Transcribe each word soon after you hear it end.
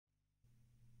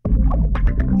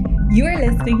You are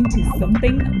listening to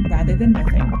Something Rather Than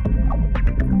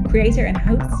Nothing. Creator and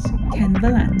host, Ken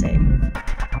Vellante.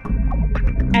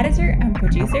 Editor and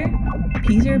producer,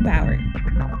 Peter Bauer.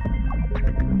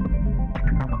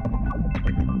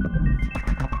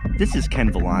 This is Ken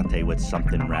Vellante with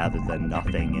Something Rather Than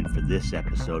Nothing, and for this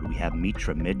episode we have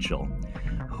Metra Mitchell,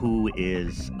 who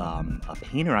is a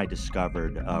painter I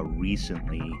discovered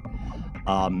recently.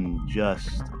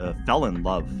 Just fell in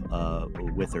love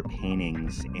with her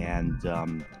paintings, and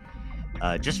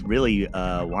just really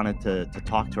wanted to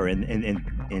talk to her.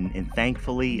 And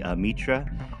thankfully, Metra,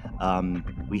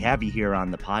 we have you here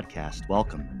on the podcast.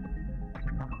 Welcome.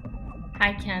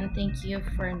 Hi, Ken. Thank you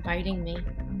for inviting me.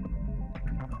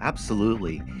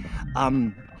 Absolutely.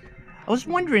 I was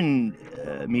wondering,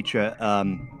 Metra,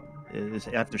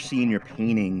 after seeing your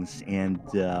paintings, and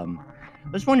I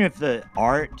was wondering if the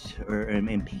art or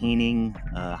in painting,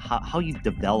 how you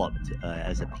developed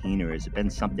as a painter. Has it been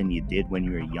something you did when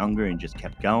you were younger and just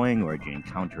kept going, or did you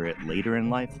encounter it later in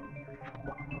life?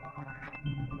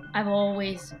 I've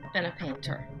always been a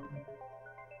painter.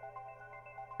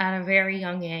 At a very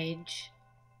young age,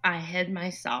 I hid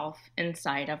myself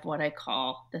inside of what I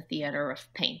call the theater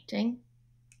of painting.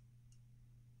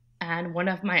 And one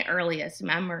of my earliest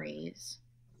memories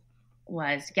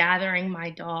was gathering my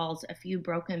dolls, a few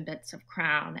broken bits of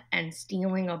crown, and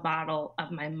stealing a bottle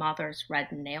of my mother's red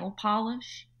nail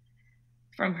polish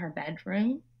from her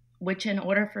bedroom, which, in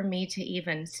order for me to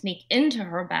even sneak into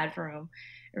her bedroom,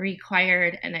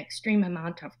 required an extreme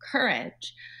amount of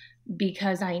courage,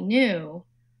 because I knew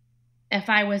if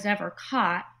I was ever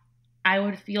caught, I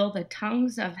would feel the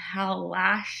tongues of hell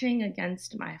lashing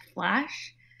against my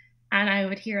flesh, and I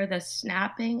would hear the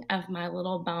snapping of my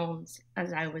little bones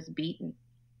as I was beaten.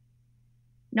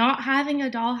 Not having a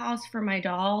dollhouse for my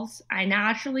dolls, I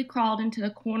naturally crawled into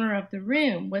the corner of the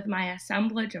room with my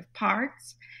assemblage of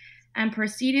parts and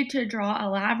proceeded to draw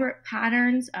elaborate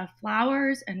patterns of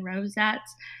flowers and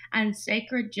rosettes and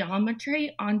sacred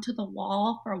geometry onto the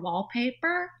wall for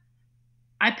wallpaper.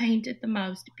 I painted the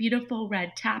most beautiful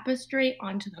red tapestry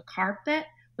onto the carpet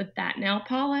with that nail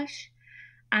polish,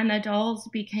 and the dolls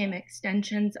became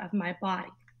extensions of my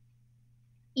body.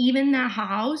 Even the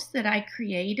house that I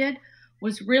created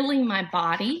was really my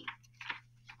body.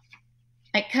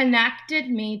 It connected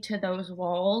me to those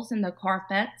walls and the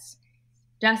carpets,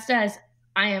 just as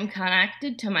I am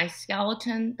connected to my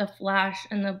skeleton, the flesh,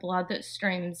 and the blood that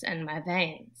streams in my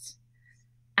veins.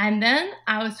 And then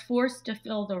I was forced to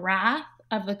feel the wrath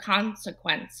of the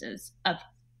consequences of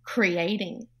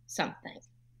creating something.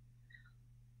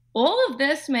 All of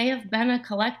this may have been a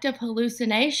collective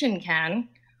hallucination, Ken,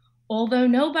 although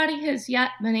nobody has yet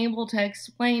been able to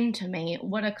explain to me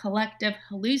what a collective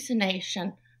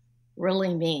hallucination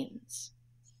really means.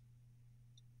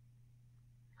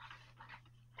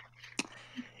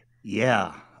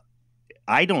 Yeah,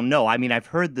 I don't know. I mean, I've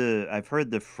heard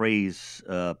the phrase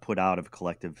put out of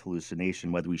collective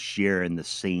hallucination, whether we share in the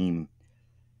same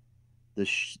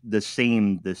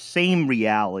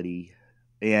reality,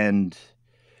 and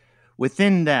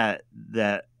within that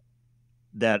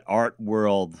art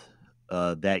world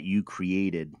that you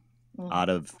created out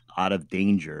of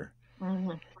danger.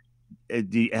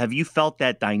 Mm-hmm. Have you felt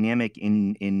that dynamic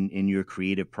in your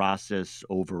creative process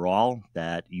overall,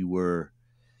 that you were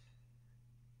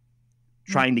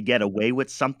trying to get away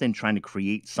with something, trying to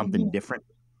create something different?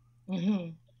 Mm-hmm.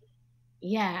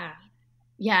 Yeah,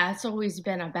 it's always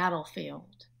been a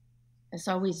battlefield. It's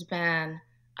always been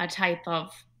a type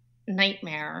of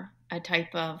nightmare, a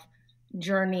type of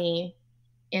journey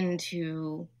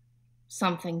into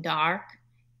something dark,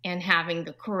 and having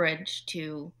the courage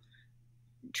to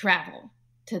travel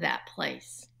to that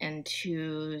place and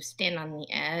to stand on the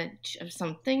edge of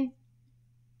something.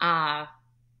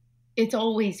 It's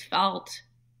always felt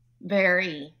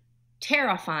very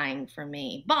terrifying for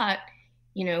me, but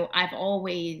I've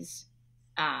always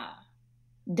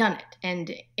done it.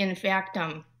 And in fact,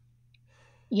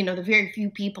 the very few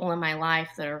people in my life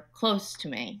that are close to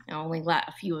me, I only let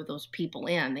a few of those people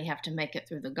in. They have to make it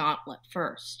through the gauntlet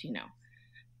first,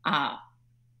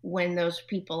 when those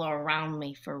people are around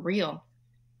me for real,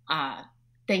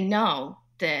 they know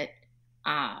that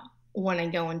when I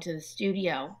go into the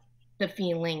studio, the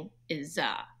feeling is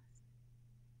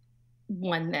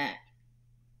one that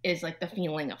is like the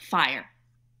feeling of fire.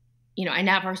 I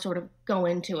never sort of go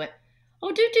into it,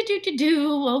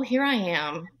 oh, here I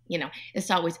am. It's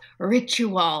always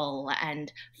ritual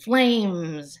and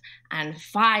flames and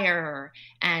fire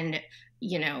and,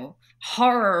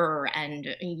 horror and,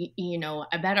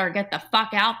 I better get the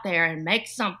fuck out there and make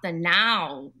something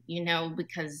now,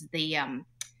 because the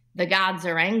gods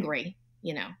are angry.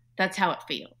 That's how it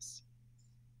feels.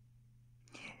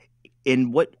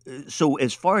 And what so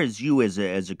as far as you as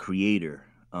a creator,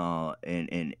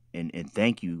 and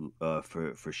thank you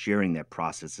for sharing that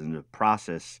process and the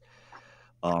process.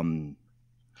 Um,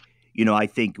 I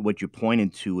think what you're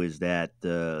pointing to is that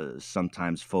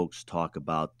sometimes folks talk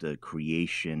about the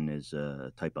creation as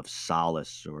a type of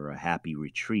solace or a happy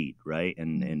retreat, right?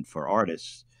 And for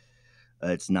artists,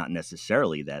 it's not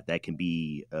necessarily that. That can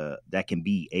be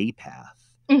a path.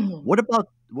 Mhm. What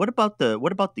about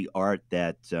the art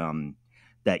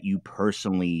that you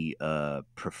personally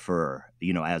prefer?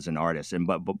 As an artist, and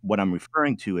but what I'm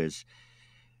referring to is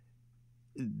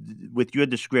with your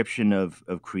description of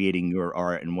creating your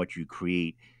art and what you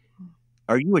create.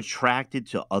 Are you attracted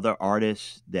to other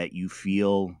artists that you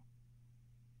feel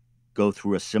go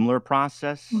through a similar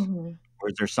process, Mhm. or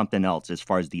is there something else as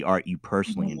far as the art you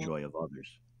personally Mhm. enjoy of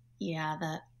others? Yeah,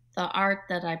 the art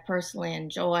that I personally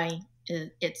enjoy,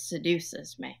 it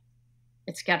seduces me.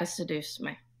 It's got to seduce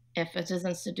me. If it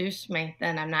doesn't seduce me,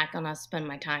 then I'm not going to spend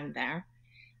my time there.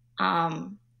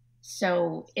 Um,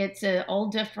 so it's all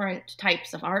different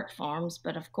types of art forms,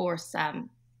 but of course,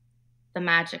 the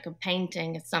magic of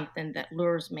painting is something that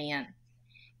lures me in.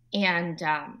 And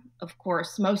of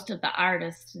course, most of the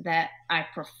artists that I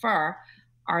prefer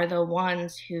are the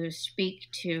ones who speak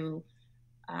to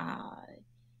uh,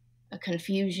 a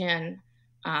confusion,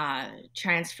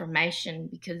 transformation,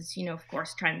 because, of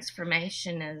course,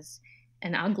 transformation is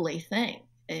an ugly thing.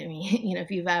 I mean, if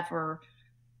you've ever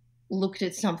looked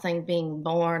at something being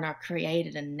born or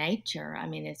created in nature, I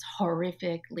mean, it's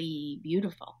horrifically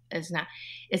beautiful. It's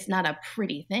not a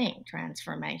pretty thing,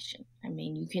 transformation. I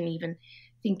mean, you can even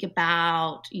think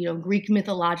about, Greek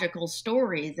mythological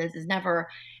stories. It's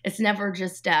never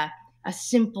just a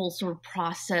simple sort of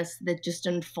process that just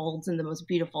unfolds in the most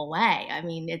beautiful way. I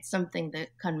mean, it's something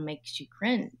that kind of makes you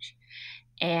cringe.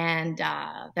 And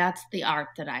that's the art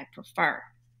that I prefer.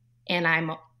 And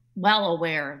I'm well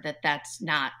aware that that's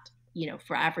not,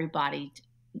 for everybody.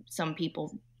 Some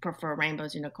people prefer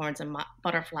rainbows, unicorns, and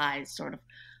butterflies, sort of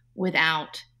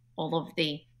without all of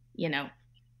the, you know,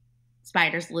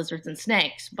 spiders, lizards, and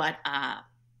snakes. But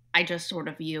I just sort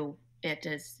of view it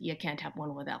as you can't have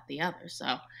one without the other.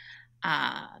 So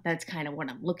that's kind of what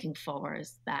I'm looking for,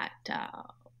 is that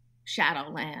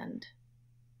Shadowland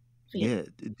feel.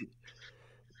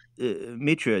 Yeah,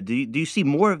 Mitra, do you see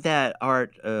more of that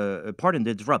art? Pardon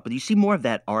the interrupt, but do you see more of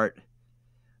that art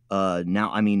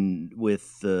now? I mean,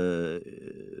 with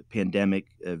the pandemic,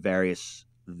 various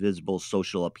visible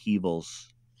social upheavals.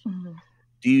 Mhm.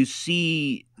 Do you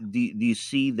see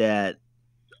that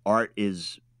art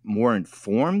is more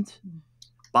informed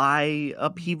by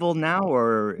upheaval now,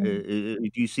 or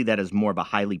Mhm. do you see that as more of a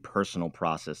highly personal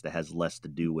process that has less to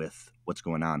do with what's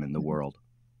going on in the Mhm. world?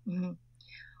 Mhm.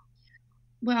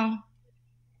 Well,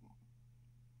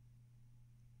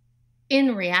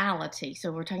 in reality,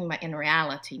 so we're talking about in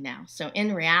reality now. So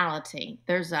in reality,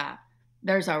 there's a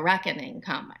reckoning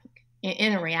coming.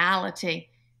 In reality,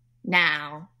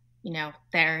 now,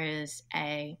 there is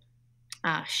a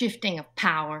shifting of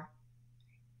power,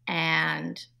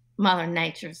 and Mother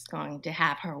Nature's going to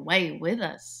have her way with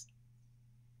us,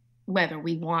 whether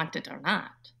we want it or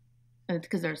not. It's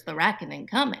because there's the reckoning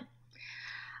coming.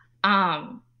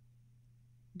 Um,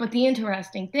 but the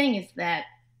interesting thing is that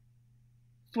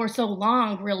for so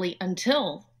long, really,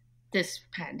 until this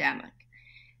pandemic,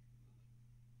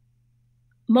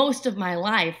 most of my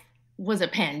life was a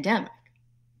pandemic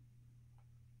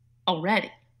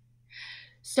already.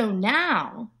 So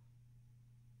now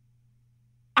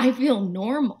I feel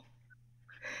normal.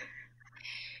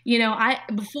 I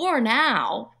before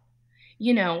now,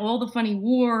 all the funny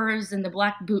wars and the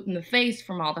black boot in the face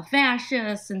from all the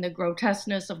fascists and the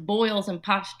grotesqueness of boils and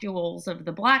pustules of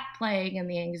the Black Plague and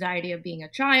the anxiety of being a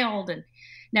child and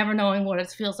never knowing what it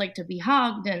feels like to be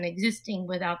hugged and existing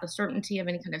without the certainty of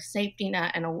any kind of safety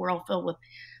net in a world filled with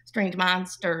strange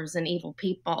monsters and evil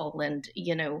people and,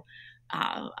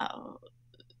 uh, uh,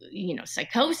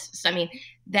 psychosis. I mean,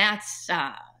 that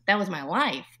was my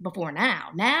life before now.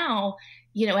 Now,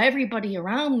 everybody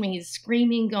around me is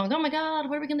screaming, going, "Oh my God,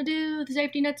 what are we going to do? The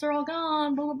safety nets are all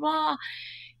gone, blah, blah, blah."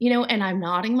 And I'm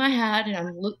nodding my head and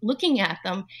I'm looking at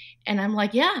them and I'm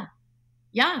like, yeah,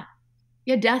 yeah,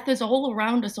 yeah, death is all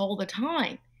around us all the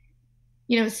time.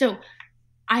 So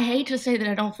I hate to say that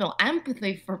I don't feel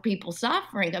empathy for people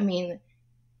suffering. I mean,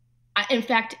 in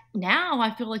fact, now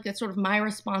I feel like it's sort of my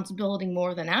responsibility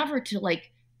more than ever to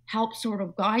like help sort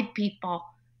of guide people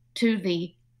to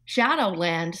the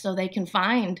shadowland so they can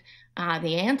find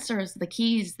the answers, the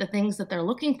keys, the things that they're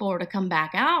looking for to come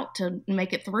back out to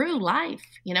make it through life.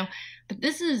 But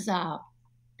this is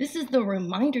This is the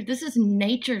reminder. This is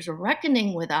nature's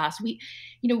reckoning with us.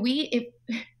 If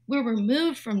we're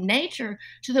removed from nature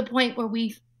to the point where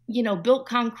we've, built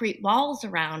concrete walls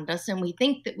around us and we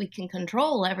think that we can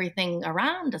control everything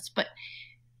around us, but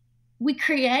we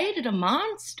created a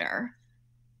monster.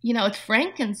 It's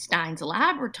Frankenstein's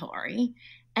laboratory.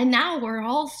 And now we're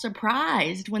all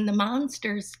surprised when the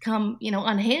monsters come,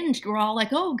 unhinged. We're all like,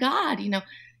 oh God,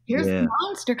 here's the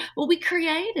monster. Well, we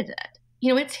created it.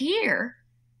 It's here.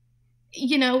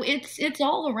 It's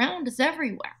all around us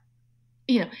everywhere.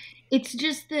 It's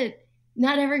just that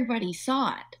not everybody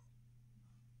saw it.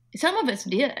 Some of us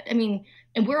did. And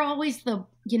we're always the,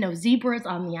 zebras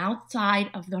on the outside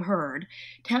of the herd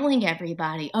telling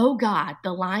everybody, oh God,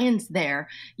 the lion's there,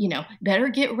 better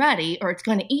get ready or it's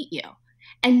going to eat you.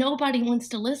 And nobody wants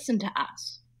to listen to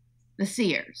us, the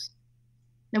seers.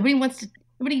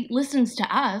 Nobody listens to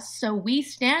us. So we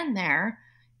stand there,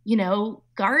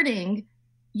 guarding,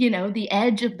 the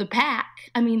edge of the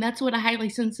pack. That's what a highly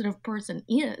sensitive person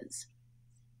is.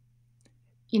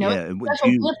 Special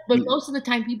gift, but most of the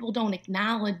time people don't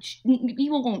acknowledge,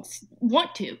 people won't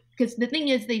want to, because the thing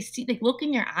is they look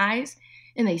in your eyes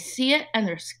and they see it and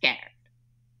they're scared.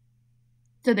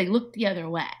 So they look the other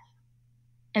way.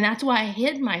 And that's why I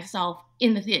hid myself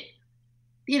in the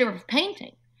theater of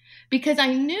painting, because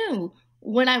I knew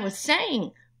what I was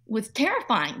saying was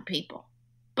terrifying people.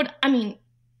 But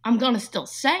I'm going to still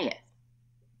say it.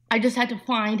 I just had to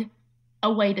find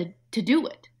a way to do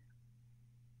it,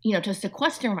 to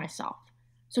sequester myself.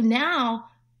 So now,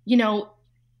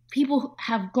 people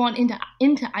have gone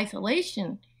into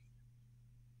isolation,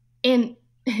 and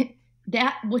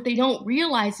that what they don't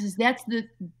realize is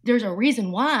there's a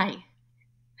reason why.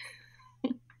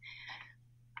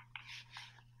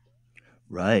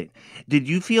 Right. Did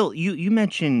you feel you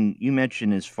mentioned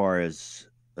as far as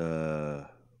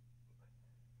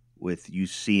with you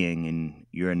seeing in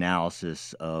your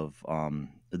analysis of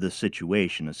the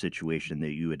situation, a situation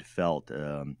that you had felt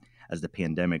as the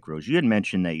pandemic rose, you had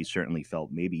mentioned that you certainly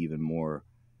felt maybe even more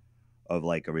of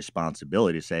like a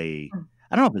responsibility to say,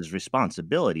 I don't know if it's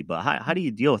responsibility, but how do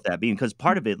you deal with that? Because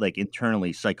part of it, like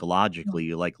internally, psychologically,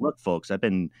 you're like, look, folks, I've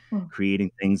been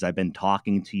creating things, I've been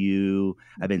talking to you,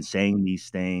 I've been saying these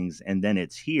things, and then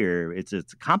it's here. It's a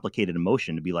complicated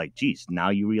emotion to be like, geez, now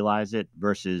you realize it,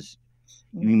 versus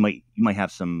you might have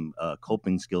some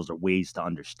coping skills or ways to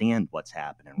understand what's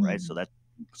happening, right? So that's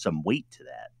some weight to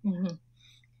that.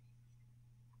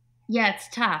 Yeah, it's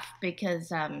tough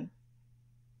because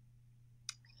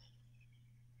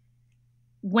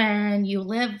when you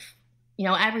live,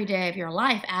 every day of your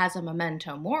life as a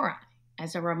memento mori,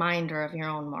 as a reminder of your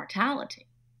own mortality,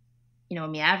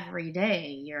 every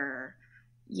day you're,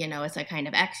 it's a kind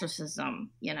of exorcism,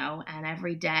 and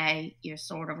every day you're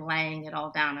sort of laying it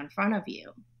all down in front of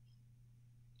you.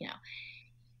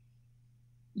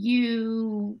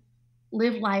 You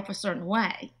live life a certain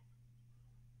way.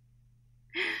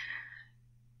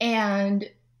 And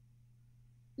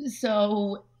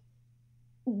so,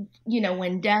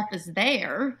 when death is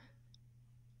there,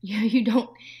 in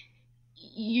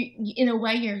a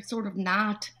way, you're sort of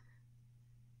not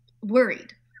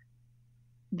worried,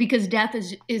 because death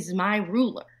is my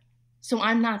ruler. So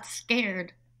I'm not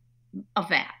scared of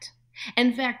that.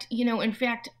 In fact,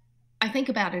 I think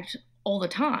about it all the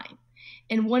time.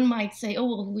 And one might say, oh,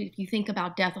 well, if you think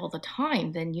about death all the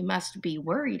time, then you must be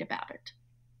worried about it.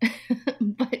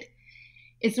 But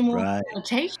it's more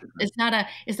meditation. It's not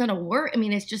a worry.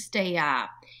 It's just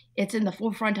it's in the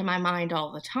forefront of my mind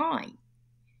all the time.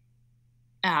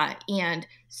 And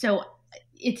so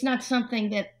it's not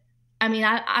something that,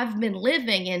 I've been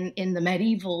living in the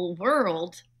medieval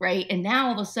world, right? And now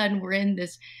all of a sudden we're in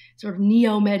this sort of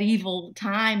neo-medieval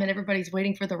time and everybody's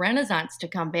waiting for the Renaissance to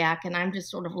come back. And I'm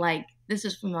just sort of like, this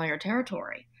is familiar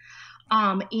territory.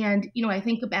 And, I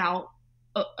think about,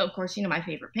 of course, my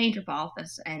favorite painter,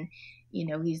 Balthus, and,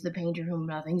 he's the painter whom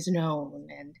nothing's known.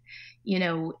 And,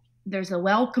 there's a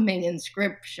welcoming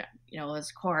inscription,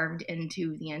 is carved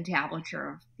into the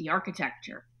entablature of the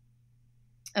architecture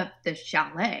of the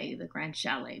chalet, the grand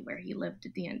chalet where he lived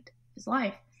at the end of his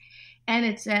life. And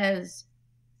it says,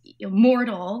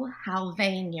 mortal, how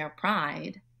vain your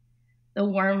pride. The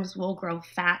worms will grow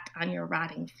fat on your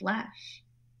rotting flesh.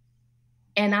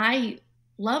 And I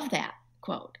love that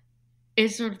quote.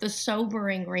 It's sort of the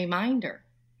sobering reminder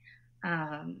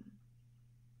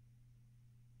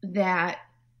that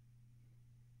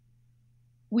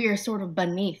we are sort of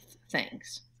beneath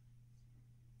things.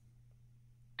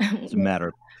 It's a matter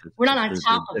of, we're not on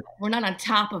top of it. We're not on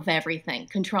top of everything,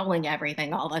 controlling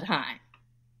everything all the time.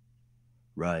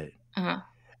 Right.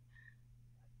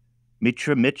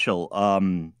 Metra Mitchell,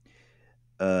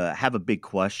 have a big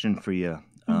question for you.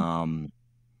 I'm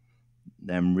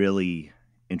really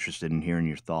interested in hearing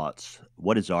your thoughts.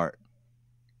 What is art?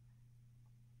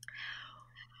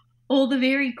 Well, the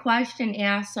very question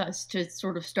asks us to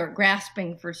sort of start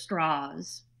grasping for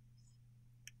straws.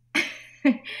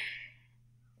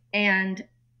 And,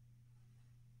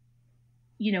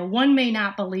 one may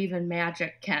not believe in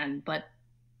magic, Ken, but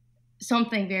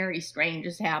something very strange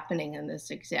is happening in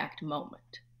this exact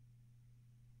moment.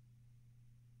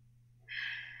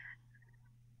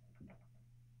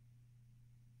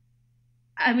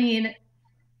 I mean,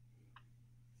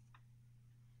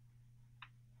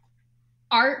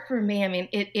 art for me,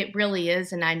 it really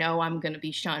is, and I know I'm going to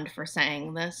be shunned for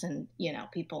saying this, and,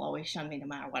 people always shun me no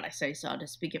matter what I say, so I'll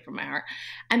just speak it from my heart.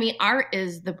 Art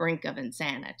is the brink of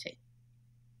insanity.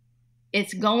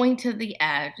 It's going to the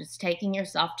edge, it's taking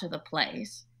yourself to the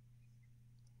place,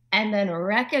 and then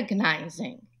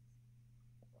recognizing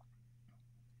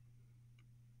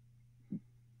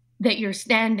that you're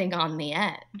standing on the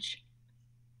edge.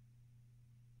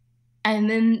 And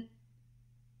then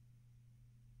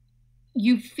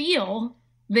you feel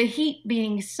the heat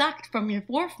being sucked from your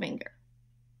forefinger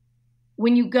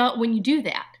when you do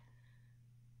that.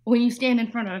 When you stand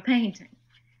in front of a painting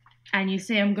and you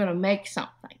say, I'm going to make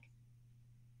something.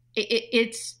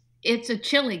 It's a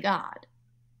chilly God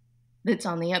that's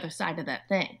on the other side of that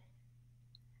thing.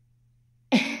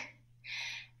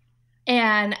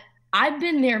 And I've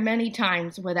been there many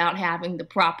times without having the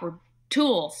proper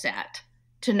tool set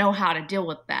to know how to deal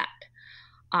with that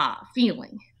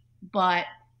feeling. But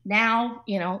now,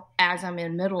 as I'm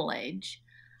in middle age,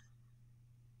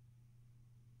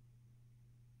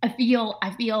 I feel,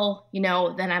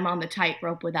 that I'm on the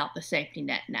tightrope without the safety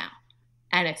net now.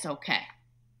 And it's okay.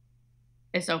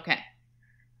 It's okay.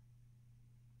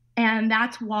 And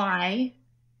that's why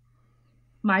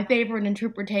my favorite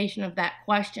interpretation of that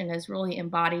question is really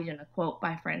embodied in a quote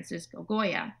by Francisco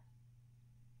Goya,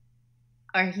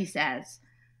 where he says,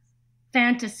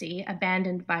 fantasy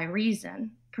abandoned by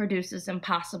reason produces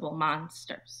impossible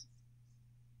monsters.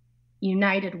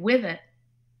 United with it,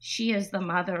 she is the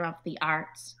mother of the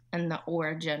arts and the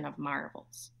origin of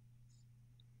marvels.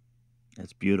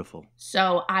 That's beautiful.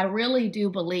 So I really do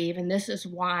believe, and this is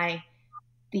why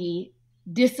the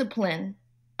discipline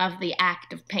of the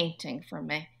act of painting for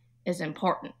me is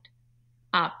important,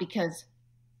 because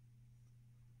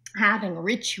having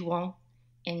ritual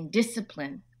and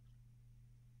discipline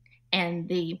and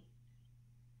the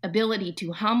ability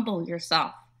to humble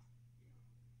yourself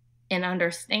and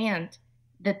understand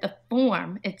that the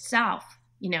form itself,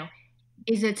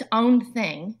 is its own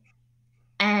thing,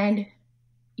 and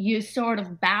you sort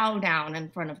of bow down in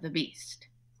front of the beast.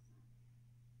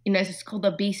 It's called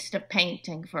the beast of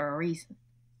painting for a reason.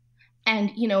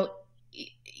 And,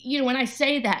 when I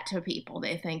say that to people,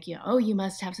 they think, you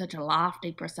must have such a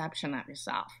lofty perception of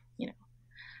yourself.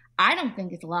 I don't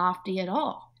think it's lofty at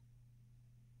all.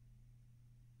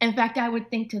 In fact, I would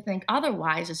think to think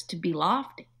otherwise is to be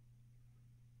lofty.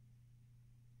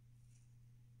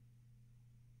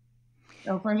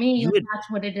 So for me,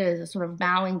 that's what it is, a sort of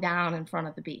bowing down in front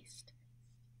of the beast.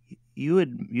 You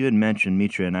had mentioned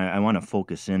Mitra, and I want to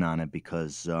focus in on it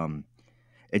because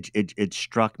it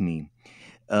struck me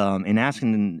in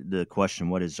asking the question,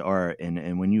 what is art?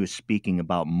 And when you were speaking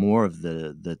about more of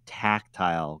the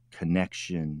tactile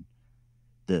connection,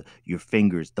 your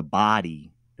fingers, the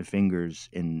body, the fingers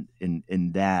in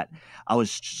that, I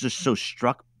was just so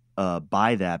struck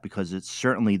by that, because it's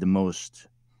certainly the most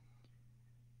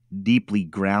deeply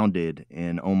grounded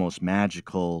and almost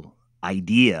magical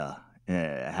idea,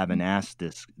 having asked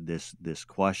this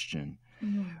question.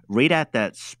 Mm-hmm. Right at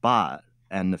that spot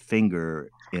and the finger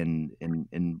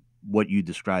in what you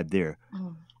described there.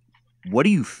 Mm. What are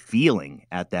you feeling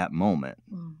at that moment?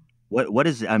 Mm. What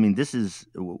is, this is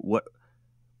what,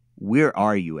 where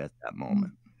are you at that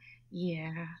moment?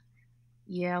 Yeah.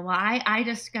 Well, I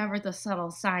discovered the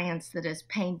subtle science that is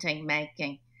painting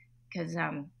making, because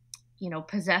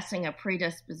possessing a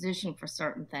predisposition for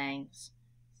certain things,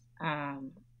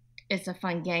 it's a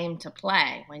fun game to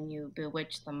play when you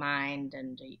bewitch the mind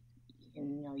and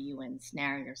you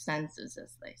ensnare your senses,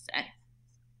 as they say.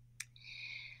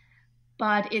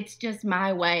 But it's just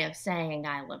my way of saying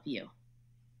I love you.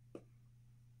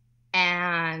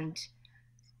 And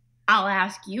I'll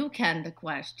ask you, Ken, the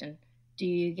question: do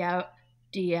you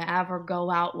ever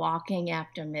go out walking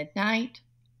after midnight?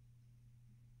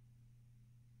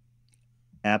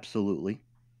 Absolutely.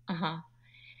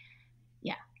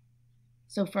 Yeah.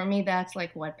 So for me, that's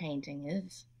like what painting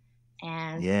is.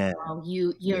 And yeah,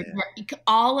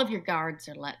 all of your guards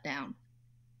are let down,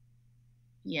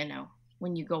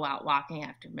 when you go out walking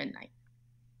after midnight.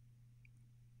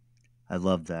 I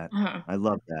love that. Uh-huh. I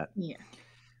love that. Yeah.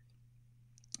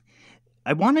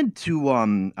 I wanted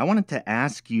to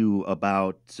ask you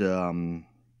about an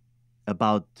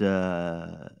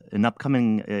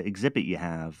upcoming exhibit you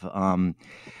have.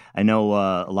 I know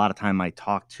a lot of time I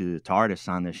talk to artists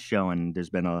on this show, and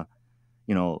there's been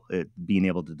being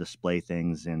able to display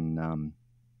things, and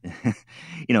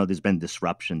there's been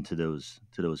disruption to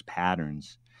those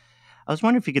patterns. I was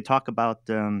wondering if you could talk about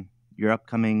your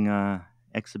upcoming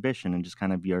exhibition and just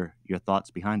kind of your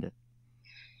thoughts behind it.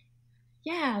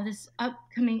 Yeah, this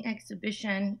upcoming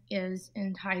exhibition is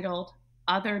entitled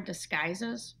Other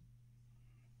Disguises.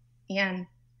 And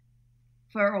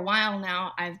for a while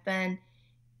now, I've been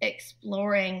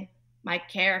exploring my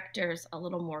characters a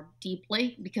little more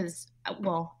deeply because,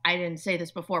 well, I didn't say this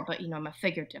before, but I'm a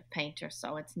figurative painter,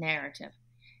 so it's narrative.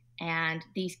 And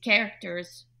these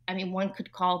characters, I mean, one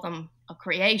could call them a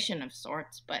creation of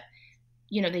sorts, but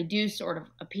they do sort of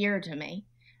appear to me.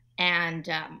 And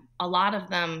a lot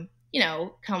of them,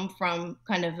 come from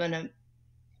kind of a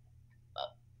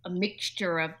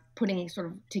mixture of putting sort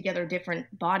of together different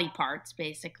body parts.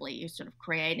 Basically, you're sort of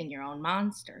creating your own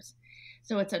monsters.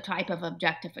 So it's a type of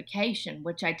objectification,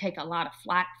 which I take a lot of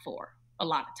flack for a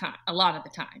lot of the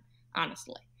time,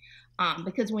 honestly.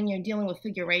 Because when you're dealing with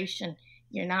figuration,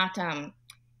 you're not,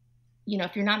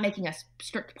 if you're not making a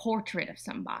strict portrait of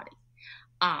somebody,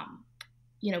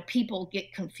 people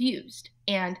get confused.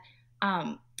 And,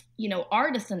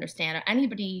 artists understand, or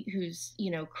anybody who's,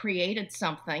 created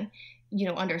something,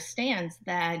 understands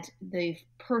that the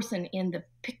person in the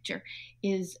picture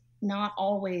is not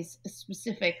always a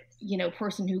specific,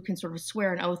 person who can sort of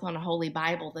swear an oath on a holy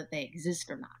Bible that they exist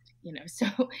or not, so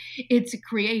it's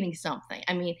creating something.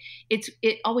 I mean,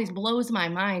 it always blows my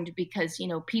mind because,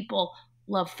 people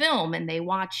love film and they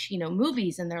watch,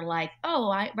 movies and they're like, oh,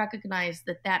 I recognize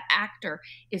that actor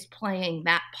is playing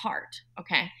that part.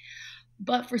 Okay.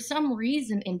 But for some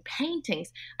reason in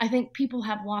paintings, I think people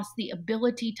have lost the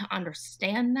ability to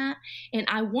understand that. And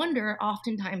I wonder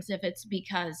oftentimes if it's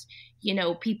because,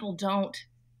 people don't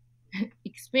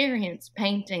experience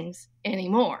paintings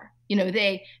anymore.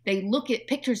 They look at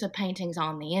pictures of paintings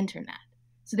on the internet.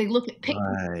 So they look at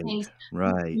pictures of paintings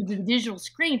through the digital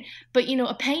screen. But,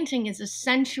 a painting is it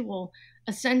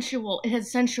has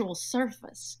sensual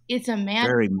surface. It's a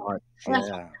Very much,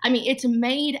 yeah. I mean, it's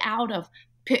made out of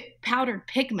powdered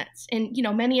pigments, and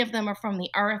many of them are from the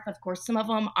earth. Of course, some of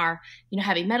them are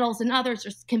heavy metals, and others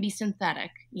can be synthetic.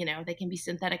 They can be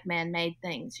synthetic man-made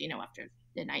things. After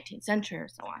the 19th century or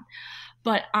so on.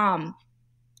 But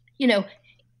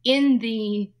in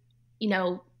the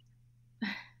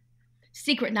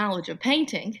secret knowledge of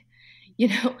painting,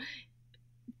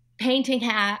 painting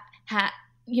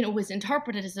was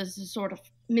interpreted as a sort of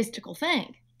mystical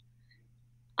thing,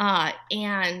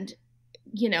 and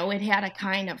it had a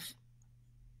kind of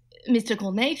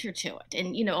mystical nature to it.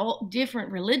 And, all different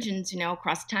religions,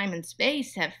 across time and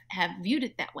space have viewed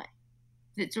it that way.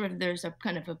 That sort of there's a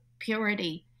kind of a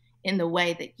purity in the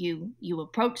way that you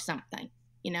approach something,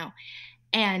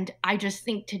 And I just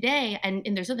think today, and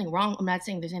there's nothing wrong, I'm not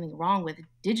saying there's anything wrong with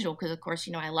digital, because of course,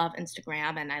 I love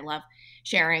Instagram and I love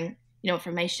sharing,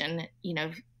 information,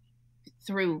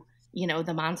 through,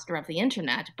 the monster of the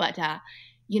internet. But,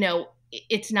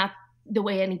 it's not the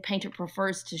way any painter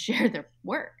prefers to share their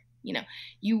work.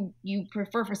 You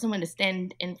prefer for someone to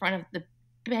stand in front of the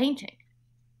painting.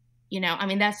 I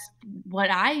mean, that's what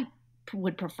I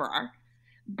would prefer.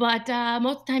 But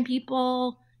most of the time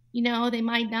people, they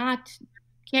might not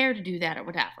care to do that or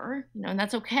whatever, and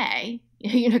that's okay.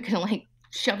 You're not going to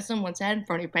shove someone's head in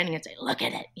front of your painting and say, look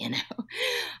at it,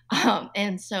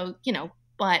 and so,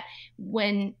 but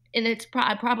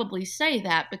I probably say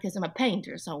that because I'm a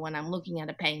painter. So when I'm looking at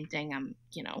a painting, I'm,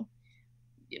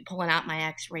 pulling out my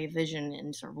X-ray vision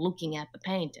and sort of looking at the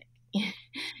painting,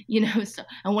 so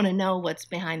I want to know what's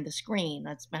behind the screen,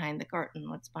 what's behind the curtain,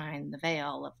 what's behind the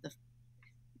veil of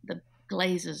the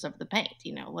glazes of the paint,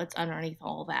 what's underneath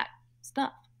all that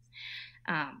stuff.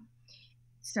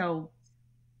 So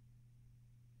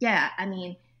yeah, I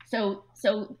mean, so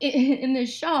in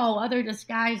this show, Other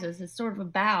Disguises is sort of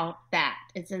about that.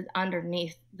 It's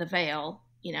underneath the veil,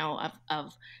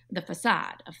 of the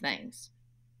facade of things.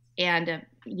 And,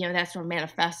 that sort of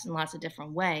manifests in lots of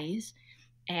different ways.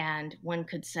 And one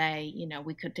could say,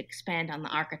 we could expand on the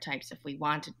archetypes if we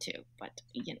wanted to, but,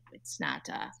 it's not,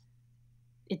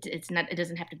 it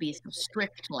doesn't have to be so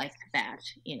strict like that,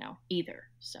 either.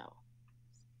 So.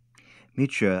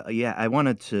 Mitra, yeah, I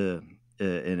wanted to,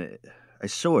 I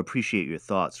so appreciate your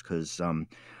thoughts because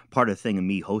part of the thing of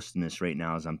me hosting this right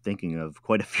now is I'm thinking of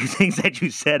quite a few things that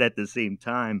you said at the same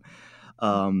time,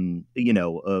 of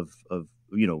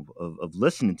of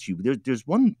listening to you. There's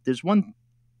one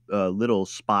little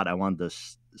spot I wanted to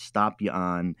stop you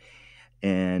on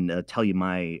and tell you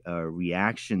my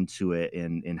reaction to it,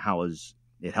 and how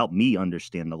it helped me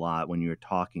understand a lot when you were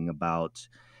talking about,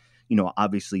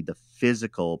 obviously the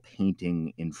physical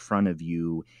painting in front of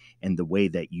you and the way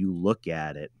that you look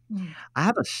at it. Mm. I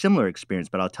have a similar experience,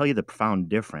 but I'll tell you the profound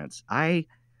difference.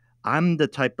 I'm the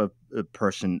type of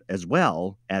person as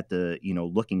well at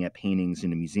looking at paintings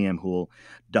in a museum who will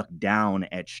duck down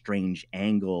at strange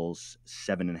angles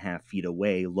 7.5 feet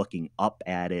away, looking up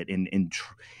at it and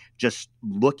just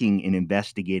looking and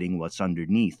investigating what's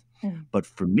underneath. Mm. But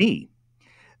for me,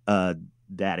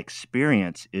 that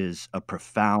experience is a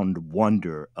profound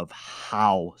wonder of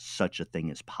how such a thing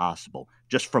is possible,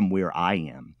 just from where I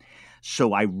am.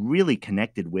 So I really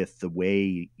connected with the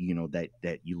way,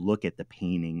 that you look at the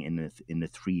painting in the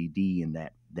 3D, and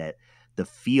that the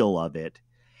feel of it,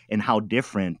 and how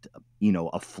different,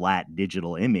 a flat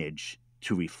digital image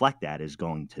to reflect that is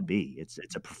going to be. It's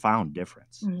a profound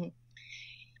difference. Mm-hmm.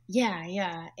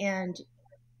 Yeah. And,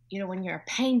 when you're a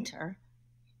painter,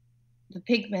 the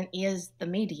pigment is the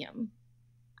medium,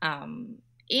 and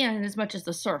as much as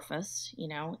the surface,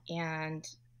 and,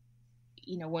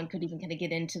 one could even kind of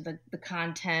get into the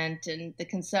content and the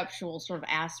conceptual sort of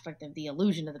aspect of the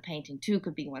illusion of the painting too,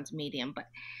 could be one's medium. But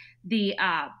the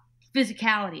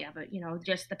physicality of it,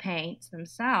 just the paints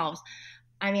themselves.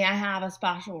 I mean, I have a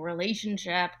special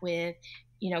relationship with,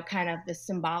 kind of the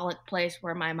symbolic place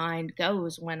where my mind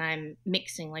goes when I'm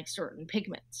mixing like certain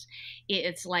pigments.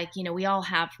 It's like, we all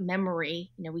have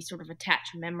memory, we sort of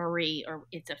attach memory, or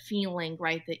it's a feeling,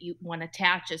 right, that one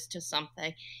attaches to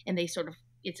something, and it's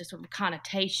a sort of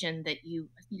connotation that you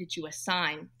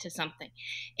assign to something.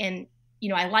 And,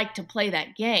 I like to play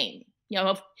that game.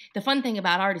 The fun thing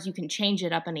about art is you can change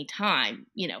it up any time,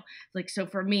 like, so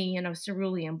for me,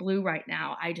 cerulean blue right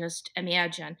now, I just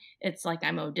imagine it's like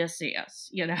I'm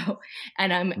Odysseus,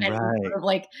 and I'm sort of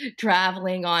like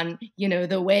traveling on,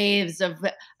 the waves of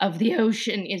the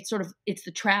ocean. It's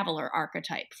the traveler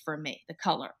archetype for me, the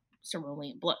color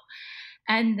cerulean blue.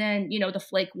 And then, the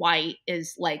flake white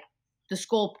is like the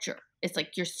sculpture. It's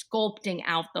like you're sculpting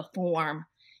out the form,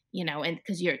 and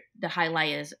because the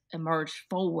highlight is emerged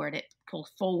forward, it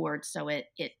pulls forward, so it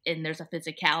and there's a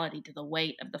physicality to the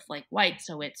weight of the flake white,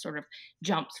 so it sort of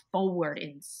jumps forward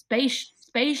in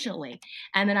spatially,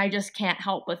 and then I just can't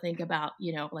help but think about,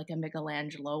 like a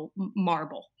Michelangelo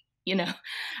marble,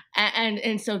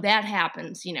 and so that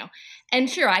happens, and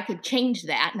sure, I could change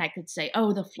that, and I could say,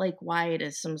 oh, the flake white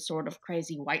is some sort of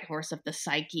crazy white horse of the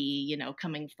psyche,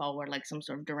 coming forward like some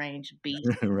sort of deranged beast,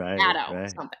 shadow, or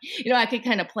something. I could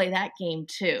kind of play that game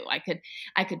too. I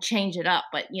could change it up,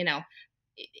 but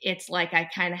it's like I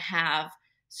kind of have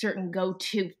certain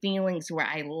go-to feelings where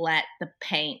I let the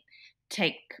paint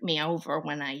take me over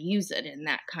when I use it in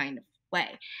that kind of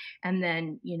way, and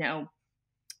then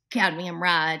cadmium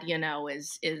red,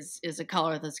 is a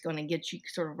color that's going to get you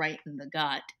sort of right in the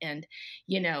gut. And,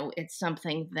 it's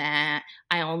something that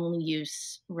I only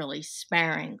use really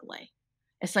sparingly.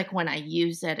 It's like when I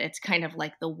use it, it's kind of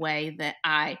like the way that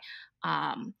I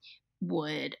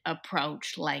would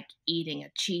approach like eating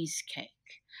a cheesecake.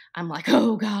 I'm like,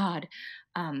 oh God,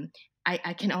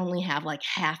 I can only have like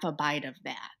half a bite of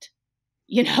that.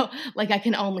 Like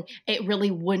it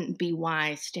really wouldn't be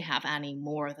wise to have any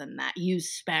more than that. Use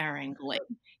sparingly,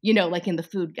 like in the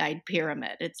food guide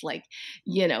pyramid. It's like,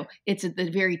 it's at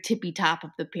the very tippy top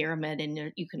of the pyramid,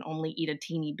 and you can only eat a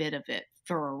teeny bit of it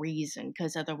for a reason,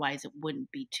 because otherwise it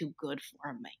wouldn't be too good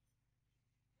for me.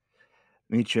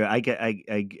 Mitra, I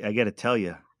got to tell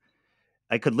you,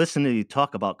 I could listen to you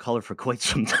talk about color for quite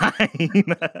some time.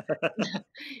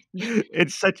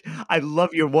 I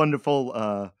love your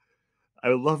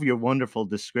wonderful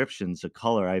descriptions of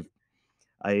color.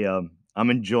 I'm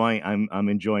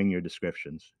enjoying your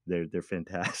descriptions. They're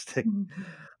fantastic.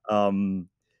 Mm-hmm.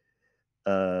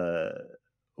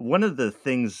 One of the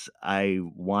things I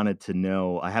wanted to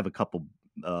know, I have a couple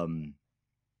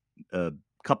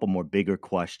more bigger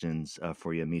questions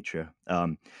for you, Mitra.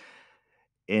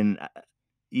 And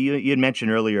you had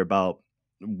mentioned earlier about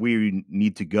where you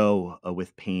need to go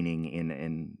with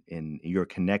painting and your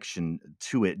connection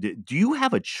to it. Do you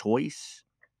have a choice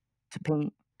to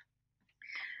paint?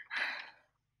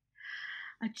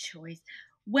 A choice.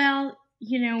 Well,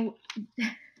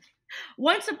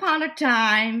 once upon a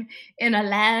time in a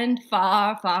land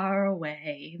far, far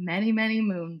away, many, many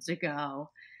moons ago,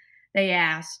 they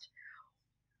asked,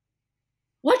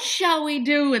 what shall we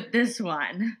do with this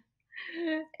one?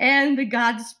 And the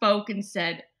god spoke and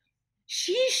said,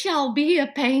 she shall be a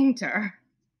painter.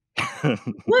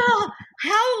 Well,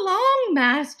 how long,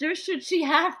 master, should she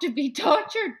have to be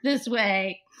tortured this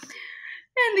way?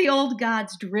 And the old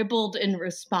gods dribbled in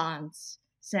response,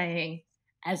 saying,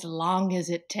 as long as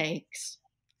it takes.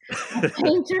 A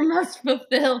painter must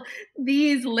fulfill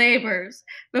these labors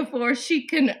before she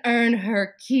can earn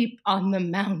her keep on the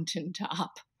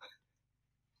mountaintop.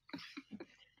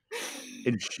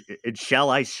 And shall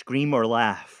I scream or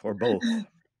laugh, or both?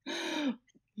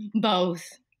 Both.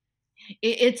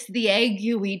 It's the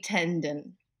ague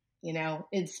tendon. You know,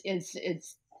 it's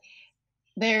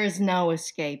there's no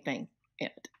escaping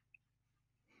it.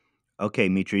 Okay,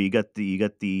 Mitra, you got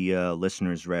the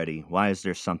listeners ready. Why is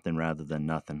there something rather than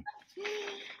nothing?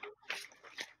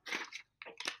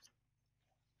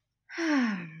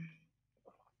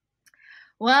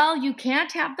 Well, you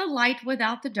can't have the light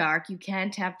without the dark. You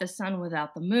can't have the sun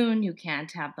without the moon. You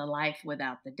can't have the life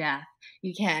without the death.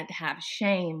 You can't have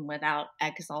shame without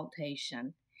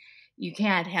exaltation. You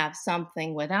can't have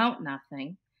something without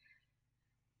nothing.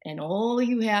 And all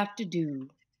you have to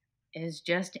do is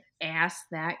just ask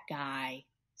that guy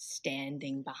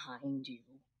standing behind you,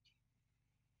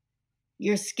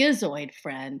 your schizoid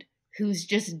friend who's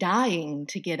just dying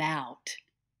to get out.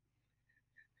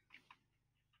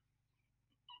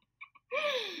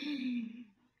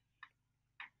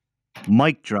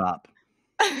 Mic drop.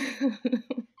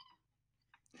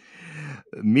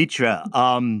 Mitra,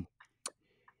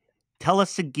 tell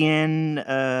us again,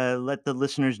 let the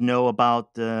listeners know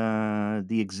about the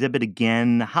exhibit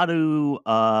again. How do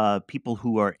people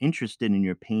who are interested in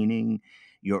your painting,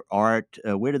 your art,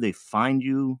 where do they find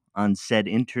you on said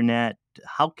internet?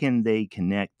 How can they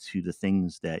connect to the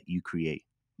things that you create?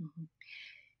 Mm-hmm.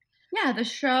 Yeah, the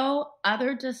show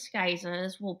Other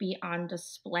Disguises will be on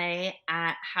display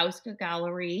at Hauska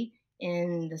Gallery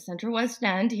in the Central West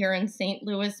End here in St.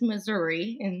 Louis,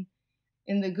 Missouri, in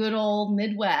the good old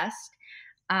Midwest,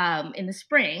 in the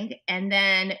spring. And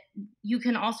then you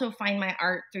can also find my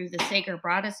art through the Sager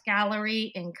Broadus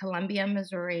Gallery in Columbia,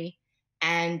 Missouri.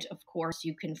 And of course,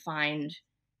 you can find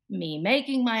me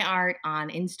making my art on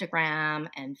Instagram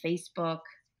and Facebook.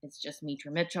 It's just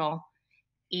Metra Mitchell.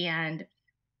 And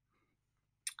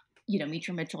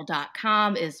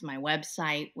MetraMitchell.com is my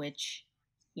website, which,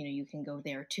 you can go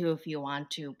there too if you want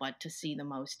to, but to see the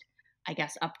most, I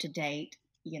guess, up-to-date,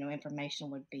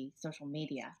 information would be social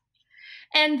media.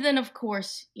 And then, of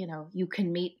course, you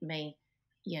can meet me,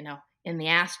 in the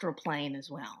astral plane as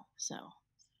well. So.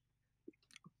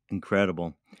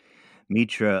 Incredible.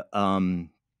 Mitra,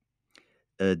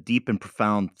 deep and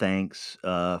profound thanks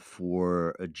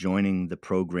for joining the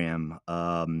program.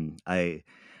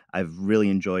 I've really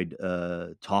enjoyed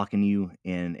talking to you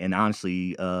and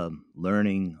honestly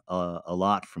learning a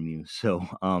lot from you. So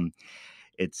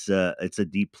it's a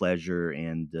deep pleasure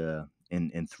and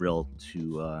thrill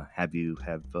to have you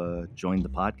joined the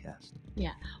podcast.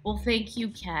 Yeah. Well, thank you,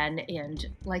 Ken. And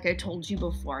like I told you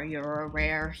before, you're a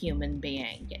rare human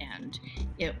being, and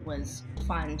it was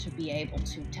fun to be able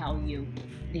to tell you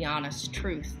the honest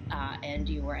truth, and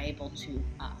you were able to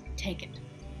take it.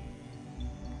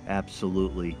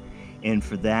 Absolutely. And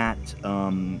for that,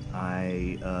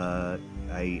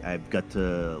 I've got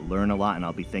to learn a lot, and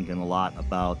I'll be thinking a lot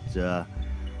about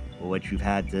what you've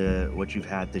had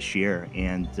to share.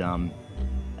 And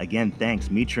again, thanks,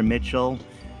 Metra Mitchell,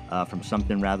 from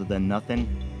Something Rather Than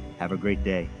Nothing. Have a great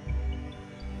day.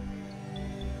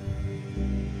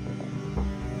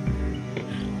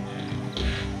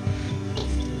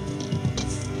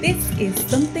 This is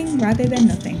Something Rather Than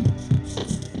Nothing,